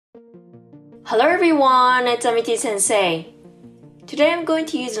Hello everyone, it's Amity Sensei. Today I'm going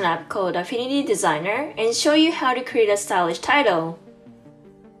to use an app called Affinity Designer and show you how to create a stylish title.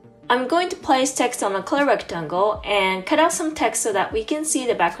 I'm going to place text on a color rectangle and cut out some text so that we can see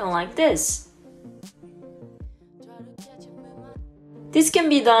the background like this. This can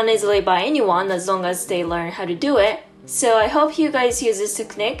be done easily by anyone as long as they learn how to do it, so I hope you guys use this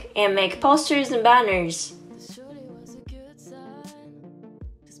technique and make posters and banners.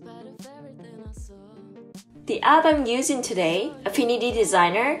 The app I'm using today, Affinity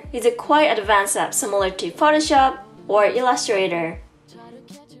Designer, is a quite advanced app similar to Photoshop or Illustrator.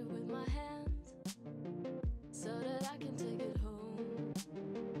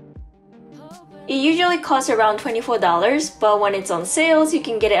 It usually costs around $24, but when it's on sales, you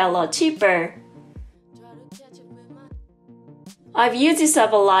can get it a lot cheaper. I've used this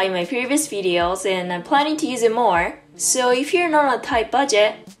app a lot in my previous videos and I'm planning to use it more, so if you're not on a tight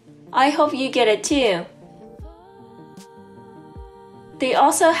budget, I hope you get it too. They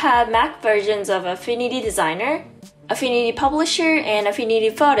also have Mac versions of Affinity Designer, Affinity Publisher, and Affinity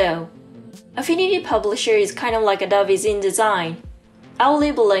Photo. Affinity Publisher is kind of like Adobe's InDesign. I'll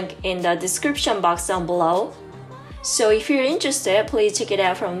leave a link in the description box down below, so if you're interested, please check it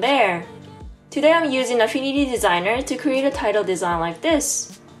out from there. Today I'm using Affinity Designer to create a title design like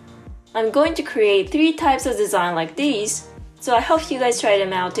this. I'm going to create 3 types of design like these, so I hope you guys try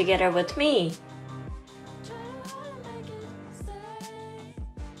them out together with me.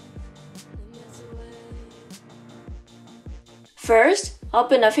 First,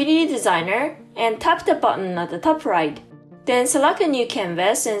 open Affinity Designer and tap the button at the top right. Then select a new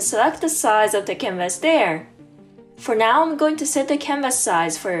canvas and select the size of the canvas there. For now, I'm going to set the canvas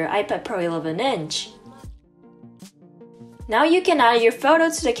size for iPad Pro 11-inch. Now you can add your photo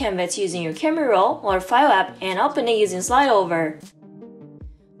to the canvas using your camera roll or file app and open it using slide over.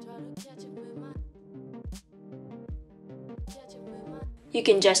 You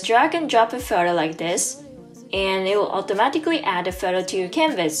can just drag and drop a photo like this, and it will automatically add a photo to your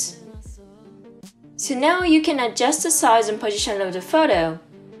canvas. So now you can adjust the size and position of the photo.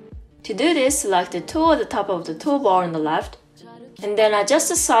 To do this, select the tool at the top of the toolbar on the left, and then adjust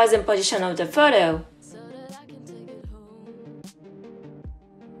the size and position of the photo.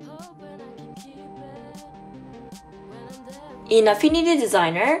 In Affinity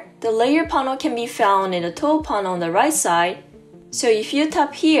Designer, the layer panel can be found in the tool panel on the right side, so if you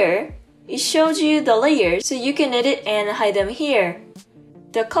tap here, it shows you the layers so you can edit and hide them here.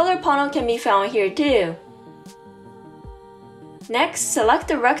 The color panel can be found here too. Next, select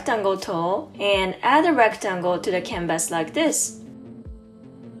the rectangle tool and add a rectangle to the canvas like this.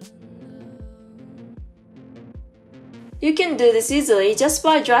 You can do this easily just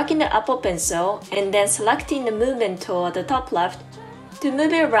by dragging the Apple Pencil and then selecting the movement tool at the top left to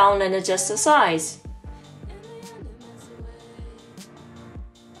move it around and adjust the size.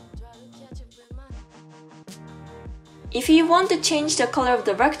 If you want to change the color of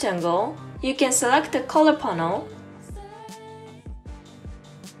the rectangle, you can select the color panel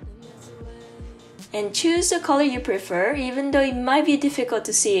and choose the color you prefer, even though it might be difficult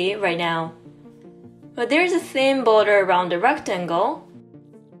to see right now. But there's a thin border around the rectangle,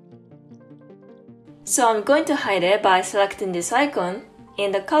 so I'm going to hide it by selecting this icon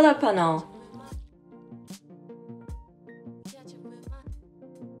in the color panel.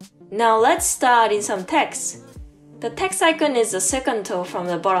 Now let's start adding some text. The text icon is the second tool from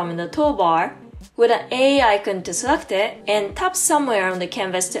the bottom in the toolbar, with an A icon to select it and tap somewhere on the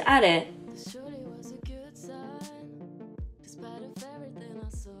canvas to add it.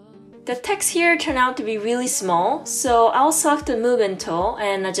 The text here turned out to be really small, so I'll select the movement tool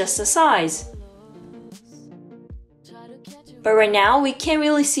and adjust the size. But right now we can't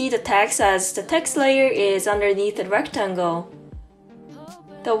really see the text as the text layer is underneath the rectangle.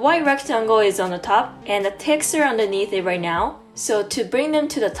 The white rectangle is on the top and the text are underneath it right now, so to bring them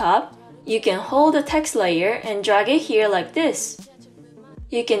to the top, you can hold the text layer and drag it here like this.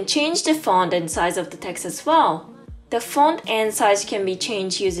 You can change the font and size of the text as well. The font and size can be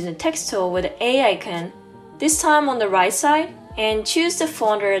changed using the text tool with the A icon, this time on the right side, and choose the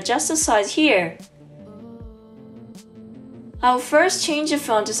font or adjust the size here. I'll first change the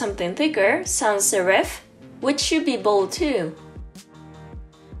font to something thicker, sans serif, which should be bold too.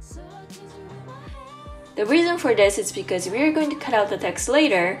 The reason for this is because we are going to cut out the text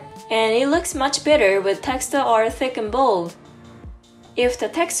later, and it looks much better with text that are thick and bold. If the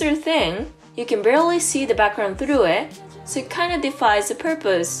text are thin, you can barely see the background through it, so it kind of defies the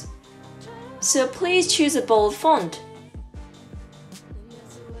purpose. So please choose a bold font.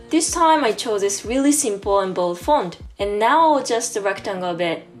 This time I chose this really simple and bold font, and now I'll adjust the rectangle a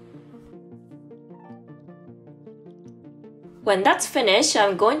bit. When that's finished,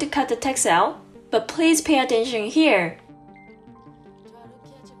 I'm going to cut the text out, but please pay attention here.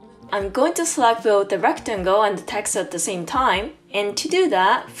 I'm going to select both the rectangle and the text at the same time, and to do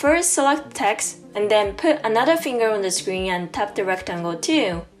that, first select the text and then put another finger on the screen and tap the rectangle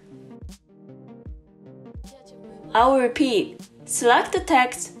too. I'll repeat. Select the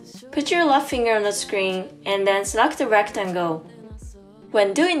text, put your left finger on the screen, and then select the rectangle.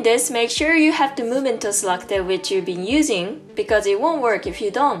 When doing this, make sure you have the movement tool selected which you've been using, because it won't work if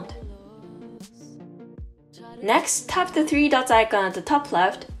you don't. Next, tap the three dots icon at the top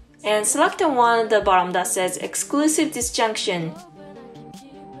left, and select the one at the bottom that says Exclusive Disjunction.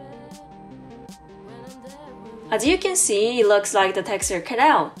 As you can see, it looks like the text are cut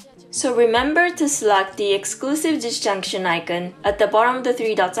out. So remember to select the Exclusive Disjunction icon at the bottom of the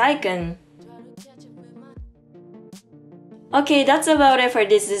three dots icon. Okay, that's about it for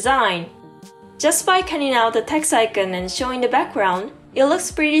this design. Just by cutting out the text icon and showing the background, it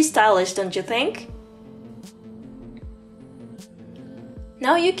looks pretty stylish, don't you think?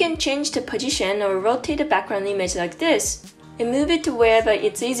 Now you can change the position or rotate the background image like this, and move it to wherever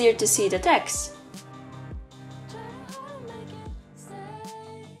it's easier to see the text.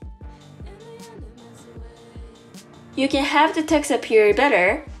 You can have the text appear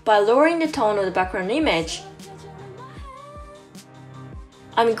better by lowering the tone of the background image.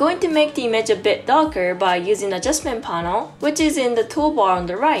 I'm going to make the image a bit darker by using the adjustment panel, which is in the toolbar on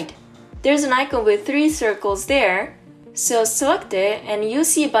the right. There's an icon with 3 circles there, so select it and you'll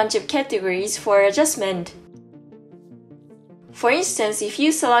see a bunch of categories for adjustment. For instance, if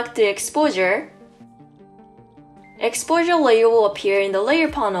you select the exposure layer will appear in the layer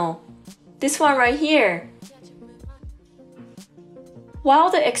panel. This one right here.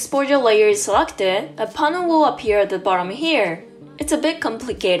 While the exposure layer is selected, a panel will appear at the bottom here. It's a bit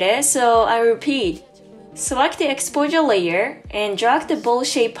complicated, so I repeat. Select the exposure layer and drag the bowl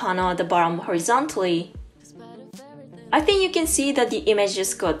shape panel at the bottom horizontally. I think you can see that the image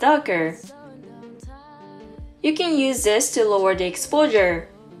just got darker. You can use this to lower the exposure.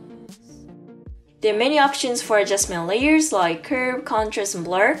 There are many options for adjustment layers like curve, contrast, and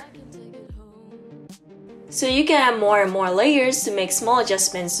blur. So you can add more and more layers to make small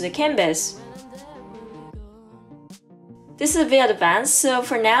adjustments to the canvas. This is a bit advanced, so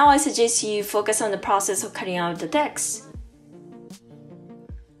for now I suggest you focus on the process of cutting out the text.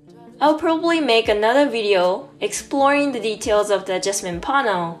 I'll probably make another video exploring the details of the adjustment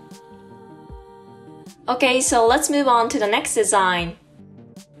panel. Okay, so let's move on to the next design.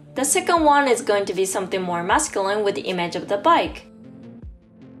 The second one is going to be something more masculine with the image of the bike.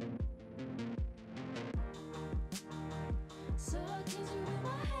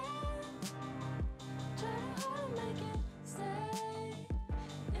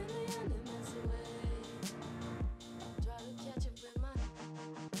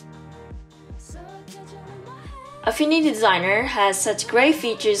 Affinity Designer has such great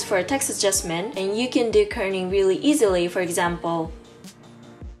features for text adjustment, and you can do kerning really easily. For example,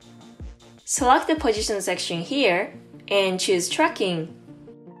 select the position section here and choose tracking.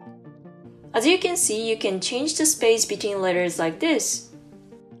 As you can see, you can change the space between letters like this.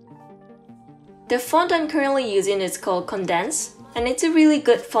 The font I'm currently using is called Condense, and it's a really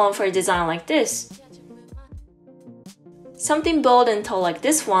good font for a design like this. Something bold and tall like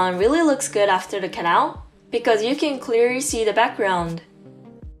this one really looks good after the cutout, because you can clearly see the background.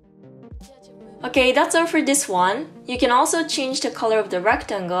 Okay, that's all for this one. You can also change the color of the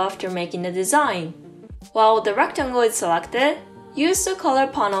rectangle after making the design. While the rectangle is selected, use the color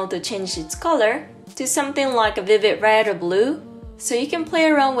panel to change its color to something like a vivid red or blue, so you can play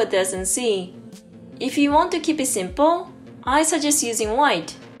around with this and see. If you want to keep it simple, I suggest using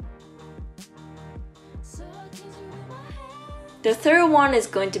white. The third one is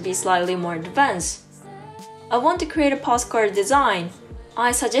going to be slightly more advanced. I want to create a postcard design.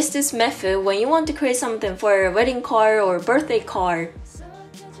 I suggest this method when you want to create something for a wedding card or birthday card.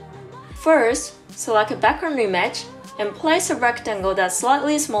 First, select a background image and place a rectangle that's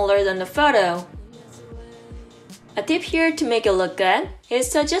slightly smaller than the photo. A tip here to make it look good is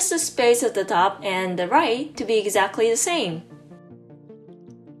to adjust the space at the top and the right to be exactly the same.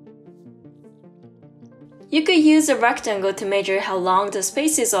 You could use a rectangle to measure how long the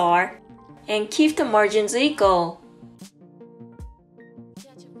spaces are and keep the margins equal.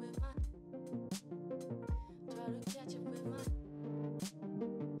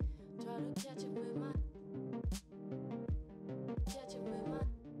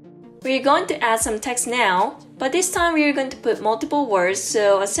 We're going to add some text now, but this time we're going to put multiple words,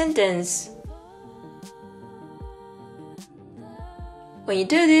 so a sentence. When you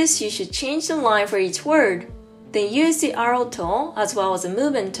do this, you should change the line for each word. Then use the arrow tool as well as the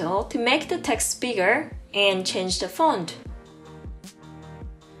movement tool to make the text bigger and change the font.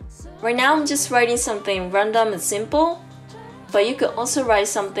 Right now I'm just writing something random and simple, but you could also write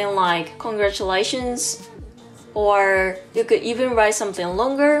something like congratulations, or you could even write something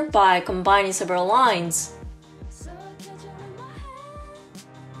longer by combining several lines.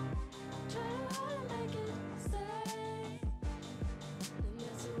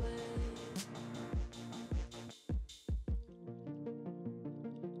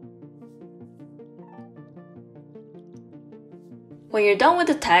 When you're done with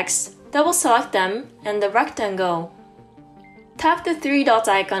the text, double select them and the rectangle. Tap the three dots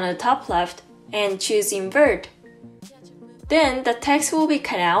icon on the top left and choose Invert. Then the text will be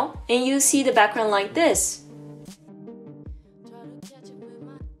cut out and you'll see the background like this.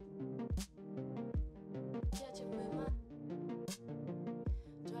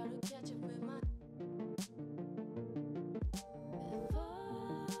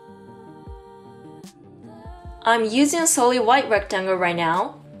 I'm using a solid white rectangle right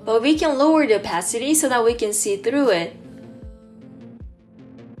now, but we can lower the opacity so that we can see through it.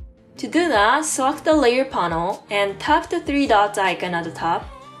 To do that, select the layer panel and tap the three dots icon at the top,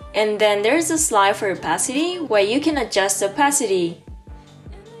 and then there's a slide for opacity where you can adjust the opacity.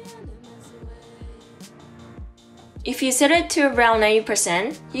 If you set it to around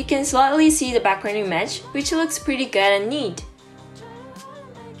 90%, you can slightly see the background image, which looks pretty good and neat.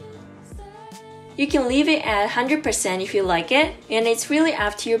 You can leave it at 100% if you like it, and it's really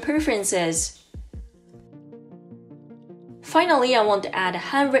up to your preferences. Finally, I want to add a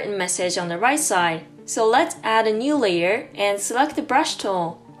handwritten message on the right side, so let's add a new layer and select the brush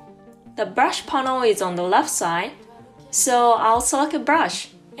tool. The brush panel is on the left side, so I'll select a brush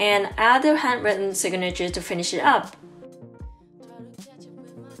and add the handwritten signature to finish it up.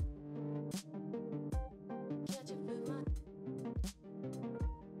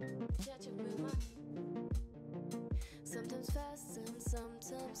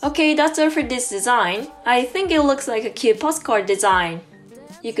 Okay, that's all for this design. I think it looks like a cute postcard design.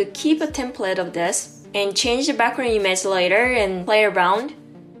 You could keep a template of this and change the background image later and play around.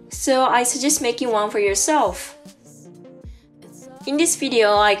 So I suggest making one for yourself. In this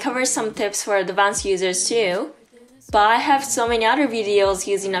video, I covered some tips for advanced users too, but I have so many other videos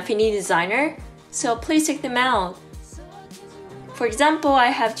using Affinity Designer, so please check them out. For example, I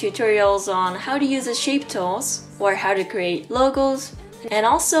have tutorials on how to use the shape tools or how to create logos, and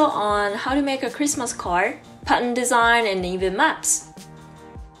also on how to make a Christmas card, pattern design, and even maps.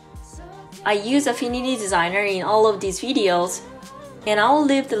 I use Affinity Designer in all of these videos, and I will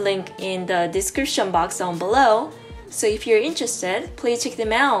leave the link in the description box down below, so if you're interested, please check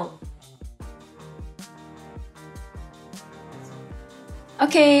them out.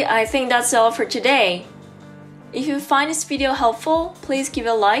 Okay, I think that's all for today. If you find this video helpful, please give it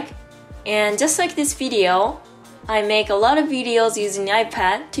a like, and just like this video, I make a lot of videos using the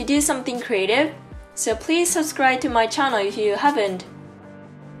iPad to do something creative, so please subscribe to my channel if you haven't.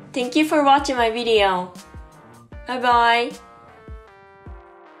 Thank you for watching my video. Bye bye!